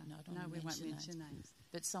 No, we won't mention names.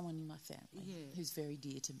 But someone in my family who's very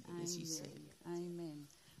dear to me, as you said. Amen.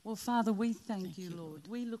 Well, Father, we thank you, Lord.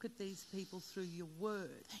 We look at these people through your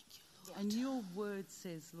word. Thank you, Lord. And your word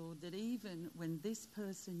says, Lord, that even when this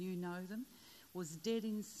person, you know them, was dead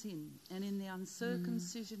in sin and in the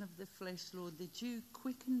uncircumcision of the flesh, Lord, that you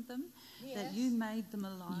quickened them, that you made them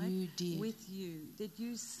alive with you, that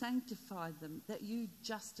you sanctified them, that you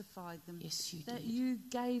justified them, that you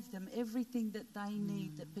gave them everything that they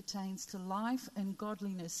need that pertains to life and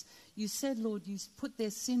godliness. You said, Lord, you put their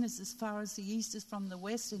sinners as far as the east is from the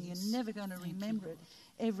west, and you're never going to remember it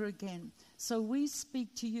ever again. So we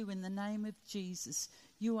speak to you in the name of Jesus.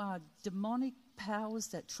 You are demonic powers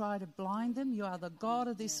that try to blind them. You are the God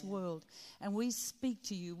of this world. And we speak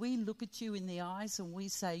to you. We look at you in the eyes and we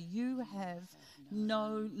say, you have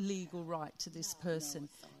no legal right to this person.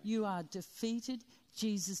 You are defeated.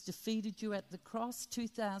 Jesus defeated you at the cross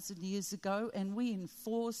 2,000 years ago, and we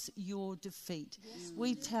enforce your defeat.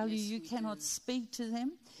 We tell you, you cannot speak to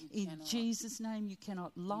them. In Jesus' name, you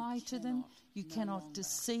cannot lie to them. You cannot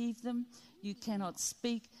deceive them. You cannot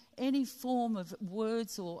speak any form of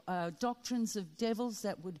words or doctrines of devils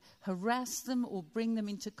that would harass them or bring them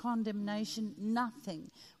into condemnation. Nothing.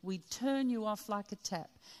 We turn you off like a tap.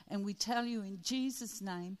 And we tell you in Jesus'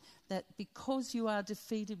 name that because you are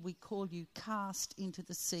defeated, we call you cast into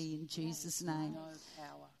the sea in Jesus' name. No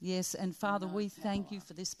power. Yes, and Father, we thank you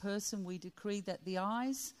for this person. We decree that the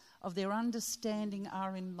eyes of their understanding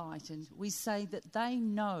are enlightened. We say that they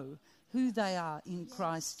know who they are in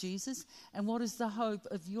Christ Jesus and what is the hope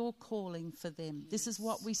of your calling for them. This is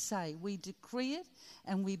what we say. We decree it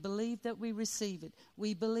and we believe that we receive it.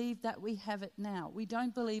 We believe that we have it now. We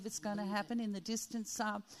don't believe it's going to happen in the distance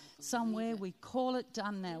somewhere. We call it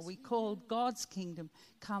done now. We call God's kingdom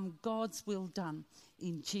come, God's will done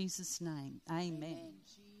in Jesus' name. Amen.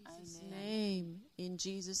 Name, in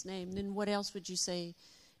Jesus' name. Then what else would you say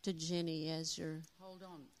to Jenny as your...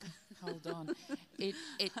 Hold on.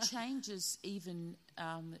 It changes even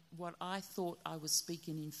what I thought I was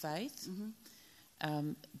speaking in faith,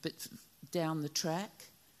 but down the track.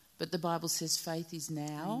 But the Bible says faith is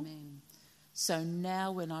now. Amen. So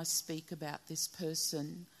now when I speak about this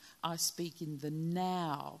person, I speak in the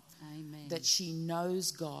now. Amen. That she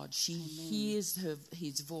knows God, she hears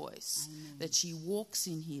his voice, that she walks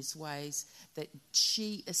in his ways, that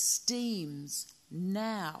she esteems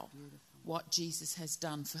now what Jesus has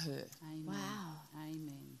done for her. Amen. Wow.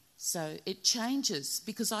 Amen. So it changes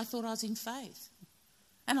because I thought I was in faith.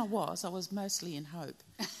 And I was mostly in hope.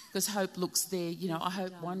 Because hope looks there, I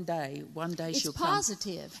hope one day she'll come. It's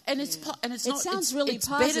positive. And it's and it's it not sounds it's, really it's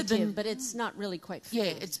positive, better than, but it's not really quite fair.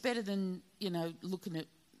 Yeah, it's better than, looking at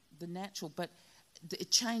the natural, but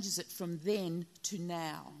it changes it from then to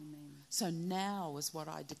now. Amen. So now is what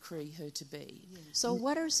I decree her to be. Yes. So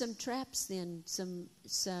what are some traps then, some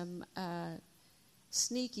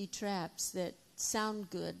sneaky traps that sound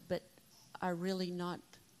good, but are really not.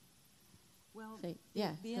 Well, Faith.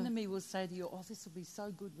 Yeah, the go. enemy will say to you, oh, this will be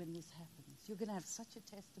so good when this happens. You're going to have such a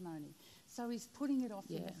testimony. So he's putting it off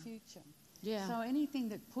in the future. Yeah. So anything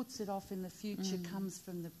that puts it off in the future comes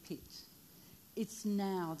from the pit. It's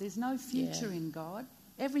now. There's no future in God.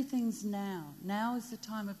 Everything's now. Now is the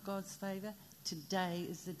time of God's favour. Today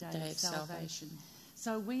is the day of salvation.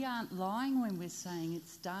 So we aren't lying when we're saying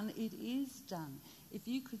it's done. It is done. If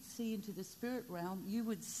you could see into the spirit realm, you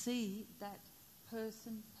would see that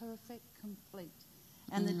person perfect, complete.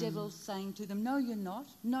 And the devil's saying to them, no, you're not.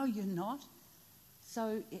 No, you're not.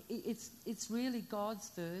 So it's really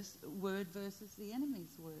God's word versus the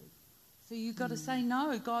enemy's word. So you've got to say,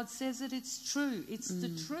 no, God says it, it's true. It's the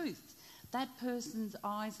truth. That person's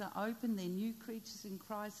eyes are open. They're new creatures in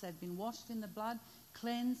Christ. They've been washed in the blood,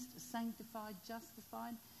 cleansed, sanctified,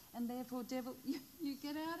 justified. And therefore, devil, you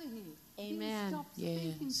get out of here. Amen.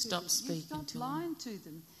 Stop speaking to them. Stop lying to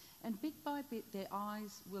them. And bit by bit, their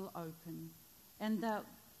eyes will open. And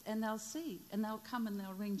they'll see. And they'll come and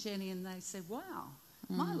they'll ring Jenny and they say, wow,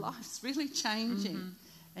 my life's really changing.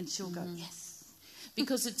 And she'll go, yes.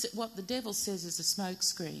 Because it's what the devil says is a smoke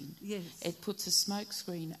screen. Yes. It puts a smoke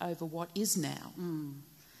screen over what is now.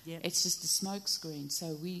 Yep. It's just a smoke screen.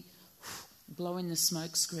 So we blowing the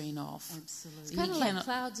smoke screen off. Absolutely. It's kind of like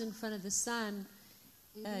clouds in front of the sun.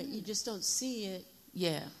 You just don't see it.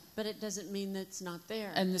 Yeah. But it doesn't mean that it's not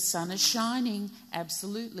there. And the sun is shining,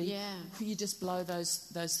 absolutely. Yeah. You just blow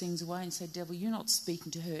those things away and say, devil, you're not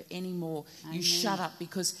speaking to her anymore. Amen. You shut up,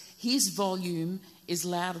 because his volume is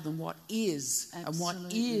louder than what is. Absolutely. And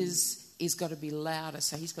what is got to be louder.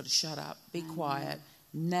 So he's got to shut up, be quiet.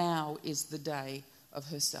 Now is the day of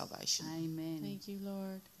her salvation. Amen. Thank you,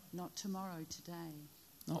 Lord. Not tomorrow, today.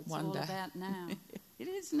 Not it's one all day. About now. It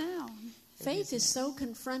is now. Faith is so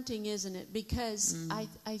confronting, isn't it? Because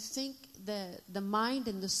I think the mind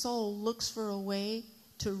and the soul looks for a way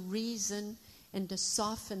to reason and to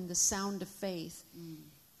soften the sound of faith.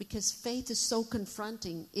 Because faith is so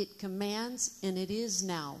confronting. It commands, and it is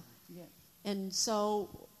now. Yeah. And so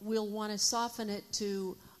we'll want to soften it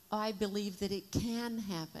to, I believe that it can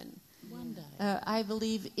happen. One day. I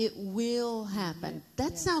believe it will happen.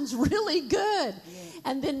 That sounds really good.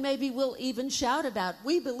 And then maybe we'll even shout about,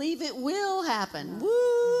 we believe it will happen. Woo!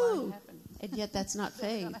 It won't happen. And yet that's not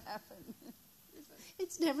faith. It's not going to happen.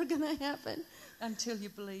 It's never going to happen. Until you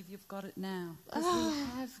believe you've got it now. Because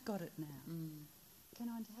we have got it now. Can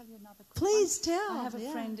I have you another quick Please one? tell. I have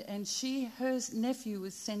a friend, and her nephew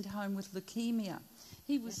was sent home with leukemia.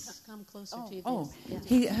 He was... Come closer to this.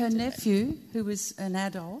 Yeah. Her nephew, who was an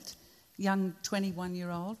adult, young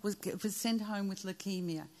 21-year-old, was sent home with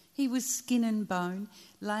leukemia. He was skin and bone,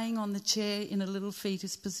 laying on the chair in a little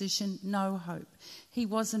fetus position, no hope. He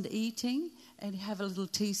wasn't eating, and he'd have a little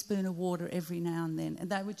teaspoon of water every now and then. And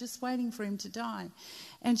they were just waiting for him to die.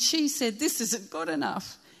 And she said, this isn't good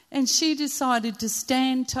enough. And she decided to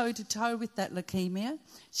stand toe-to-toe with that leukemia.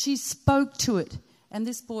 She spoke to it. And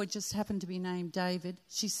this boy just happened to be named David.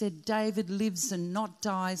 She said, David lives and not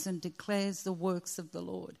dies and declares the works of the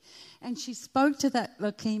Lord. And she spoke to that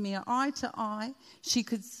leukemia eye to eye. She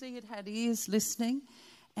could see it had ears listening.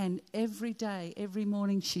 And every day, every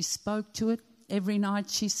morning she spoke to it. Every night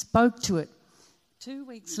she spoke to it. 2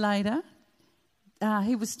 weeks later,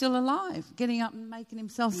 he was still alive, getting up and making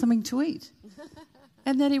himself something to eat.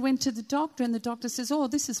 And then he went to the doctor, and the doctor says, oh,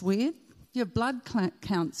 this is weird. Your blood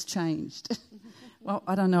count's changed. Well,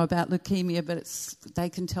 I don't know about leukemia, but they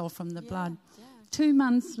can tell from the blood. Yeah. 2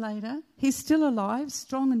 months later, he's still alive,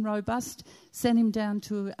 strong and robust. Sent him down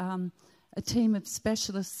to a team of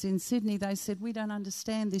specialists in Sydney. They said, we don't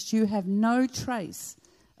understand this. You have no trace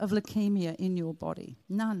of leukemia in your body,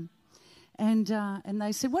 none. And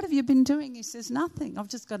they said, what have you been doing? He says, nothing. I've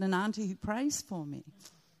just got an auntie who prays for me.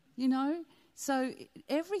 You know? So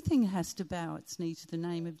everything has to bow its knee to the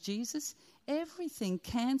name of Jesus. Everything,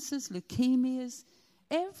 cancers, leukemias,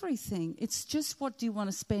 everything. It's just, what do you want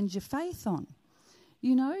to spend your faith on?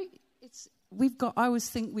 You know, I always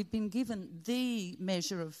think we've been given the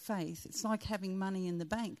measure of faith. It's like having money in the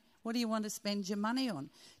bank. What do you want to spend your money on?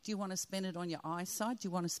 Do you want to spend it on your eyesight? Do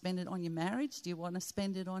you want to spend it on your marriage? Do you want to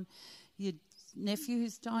spend it on your nephew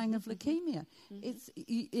who's dying of leukemia?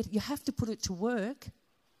 You have to put it to work.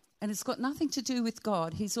 And it's got nothing to do with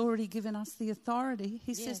God. He's already given us the authority.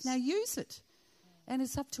 He says, now use it. And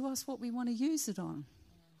it's up to us what we want to use it on.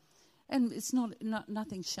 And it's not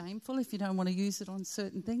nothing shameful if you don't want to use it on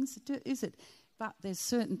certain things, is it? But there's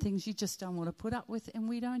certain things you just don't want to put up with, and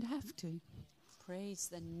we don't have to. Praise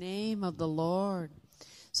the name of the Lord.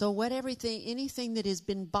 So anything that has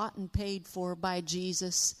been bought and paid for by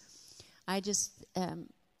Jesus, I just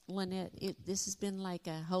Lynette, this has been like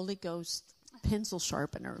a Holy Ghost pencil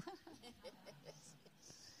sharpener.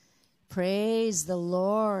 Praise the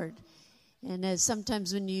Lord. And as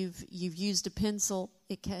sometimes when you've used a pencil,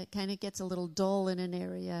 it kind of gets a little dull in an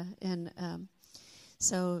area. And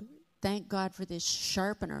so thank God for this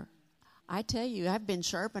sharpener. I tell you, I've been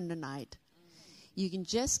sharpened tonight. You can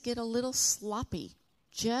just get a little sloppy.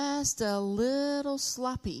 Just a little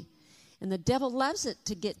sloppy. And the devil loves it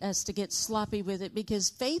to get us to get sloppy with it, because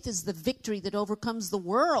faith is the victory that overcomes the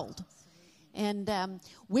world. And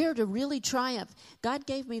we're to really triumph. God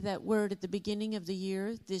gave me that word at the beginning of the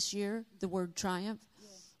year, this year, the word triumph.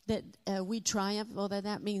 That we triumph. Well,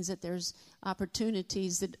 that means that there's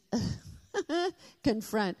opportunities that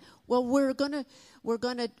confront. Well,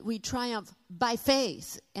 we triumph by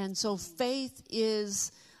faith. And so faith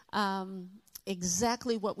is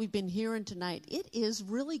exactly what we've been hearing tonight. It is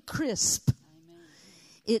really crisp. Amen.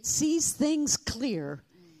 It sees things clear.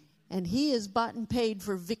 And he has bought and paid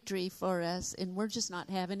for victory for us, and we're just not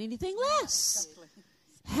having anything less. Exactly.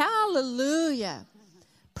 Hallelujah.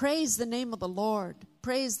 Praise the name of the Lord.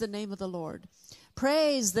 Praise the name of the Lord.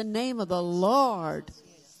 Praise the name of the Lord.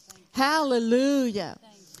 Hallelujah.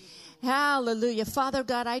 Hallelujah. Father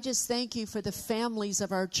God, I just thank you for the families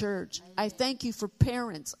of our church. I thank you for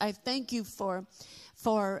parents. I thank you for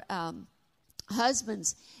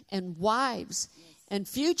husbands and wives and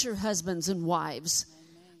future husbands and wives.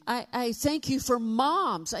 I thank you for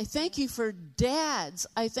moms. I thank you for dads.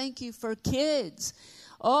 I thank you for kids.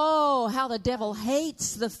 Oh, how the devil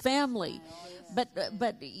hates the family. But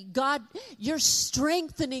God, you're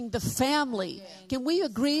strengthening the family. Can we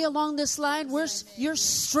agree along this line? You're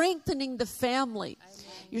strengthening the family.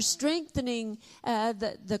 You're strengthening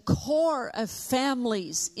the core of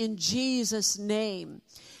families in Jesus' name.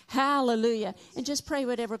 Hallelujah. And just pray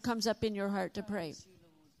whatever comes up in your heart to pray.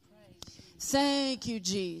 Thank you,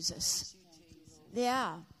 Jesus.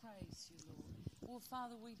 Yeah. Praise you, Lord. Well,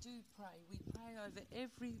 Father, we do pray. We pray over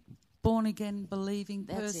every born-again, believing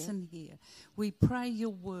person here. We pray your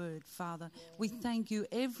word, Father. We thank you,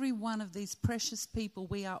 every one of these precious people.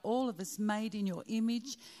 We are all of us made in your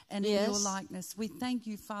image and in your likeness. We thank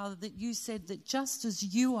you, Father, that you said that just as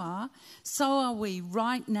you are, so are we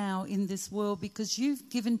right now in this world, because you've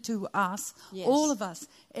given to us, all of us,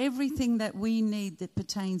 everything that we need that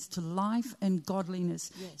pertains to life and godliness.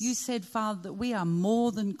 Yes. You said, Father, that we are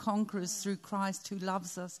more than conquerors through Christ who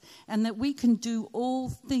loves us, and that we can do all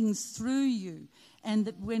things through you, and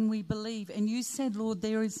that when we believe. And you said, Lord,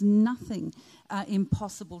 there is nothing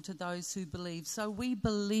impossible to those who believe. So we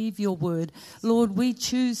believe your word. Lord, we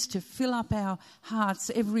choose to fill up our hearts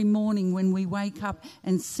every morning when we wake up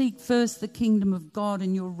and seek first the kingdom of God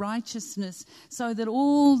and your righteousness, so that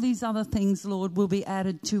all these other things, Lord, will be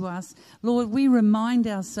added to us. Lord, we remind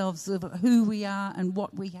ourselves of who we are and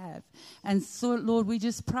what we have. And so, Lord, we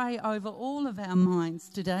just pray over all of our minds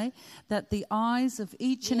today that the eyes of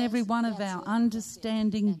each and every one of our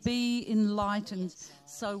understanding be enlightened,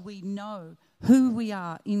 so we know who we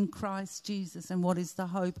are in Christ Jesus and what is the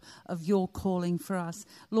hope of your calling for us.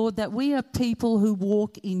 Lord, that we are people who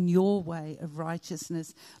walk in your way of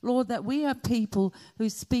righteousness. Lord, that we are people who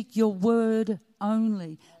speak your word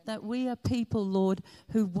only. That we are people, Lord,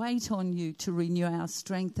 who wait on you to renew our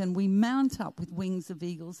strength, and we mount up with wings of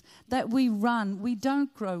eagles. That we run, we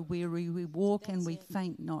don't grow weary, we walk and we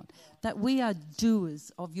faint not. That we are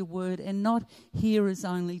doers of your word and not hearers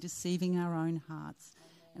only, deceiving our own hearts.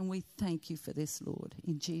 And we thank you for this, Lord,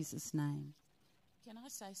 in Jesus' name. Can I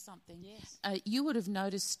say something? Yes. You would have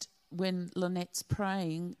noticed when Lynette's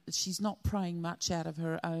praying, she's not praying much out of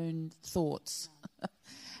her own thoughts.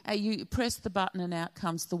 No. You press the button and out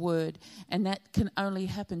comes the word. And that can only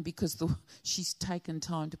happen because she's taken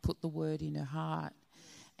time to put the word in her heart.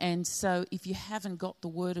 And so if you haven't got the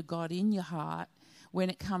word of God in your heart, when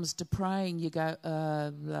it comes to praying, you go,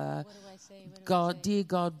 what do I say? God, dear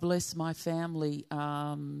God, bless my family.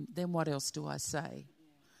 Then what else do I say?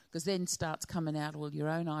 Because then starts coming out all your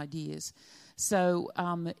own ideas. So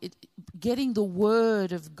getting the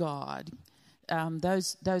word of God,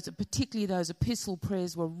 particularly those epistle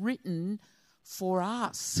prayers were written for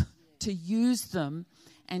us to use them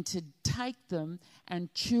and to take them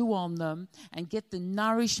and chew on them and get the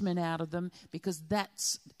nourishment out of them, because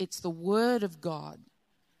it's the word of God.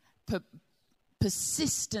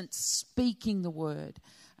 Persistent speaking the word.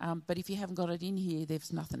 But if you haven't got it in here,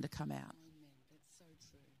 there's nothing to come out. Amen. That's so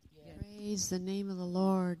true. Yeah. Praise the name of the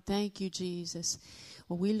Lord. Thank you, Jesus.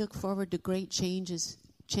 Well, we look forward to great changes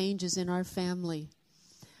in our family.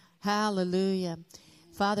 Hallelujah.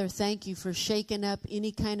 Father, thank you for shaking up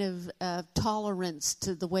any kind of tolerance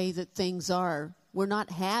to the way that things are we're not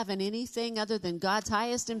having anything other than God's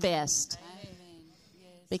highest and best.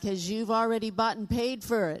 Because you've already bought and paid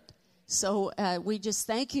for it. So we just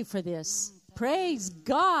thank you for this. Praise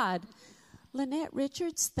God. Lynette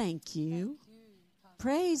Richards, thank you.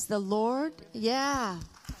 Praise the Lord. Yeah.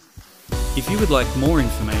 If you would like more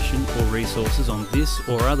information or resources on this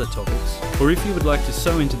or other topics, or if you would like to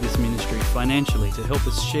sow into this ministry financially to help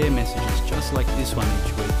us share messages just like this one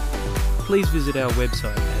each week, please visit our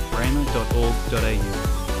website at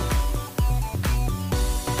rhema.org.au.